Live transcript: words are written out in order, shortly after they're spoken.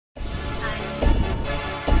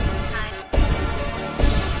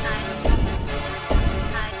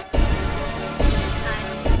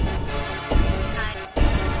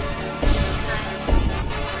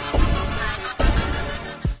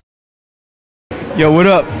Yo, what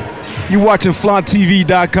up? You watching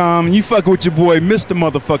FlauntTV.com and you fucking with your boy, Mr.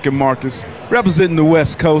 Motherfucking Marcus, representing the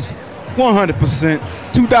West Coast,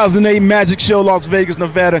 100%. 2008 Magic Show, Las Vegas,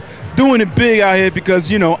 Nevada. Doing it big out here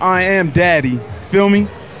because, you know, I am daddy. Feel me?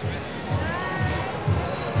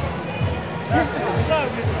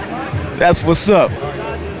 That's what's up.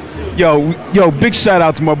 Yo, big shout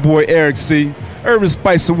out to my boy Eric Cee, Urban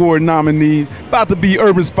Spice Award nominee, about to be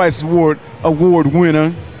Urban Spice Award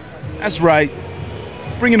winner. That's right.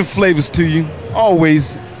 Bringing the flavors to you,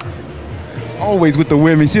 always with the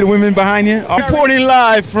women. See the women behind you? I'm reporting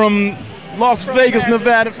live from Las Vegas,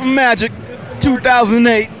 Nevada, from Magic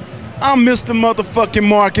 2008. I'm Mr. Motherfucking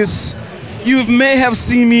Marcus. You may have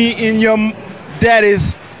seen me in your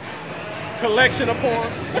daddy's collection of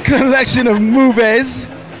porn. Collection of movies.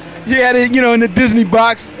 He had it, you know, in the Disney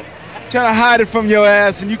box, trying to hide it from your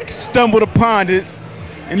ass, and you stumbled upon it.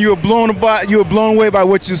 And you were blown away by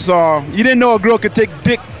what you saw. You didn't know a girl could take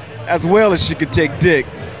dick as well as she could take dick,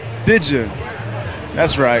 did you?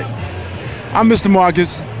 That's right. I'm Mr.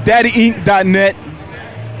 Marcus, daddyinc.net,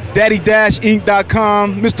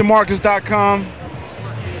 daddy-inc.com, mrmarcus.com.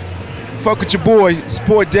 Fuck with your boy,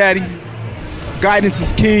 support daddy. Guidance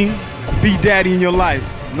is king. Be daddy in your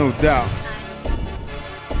life, no doubt.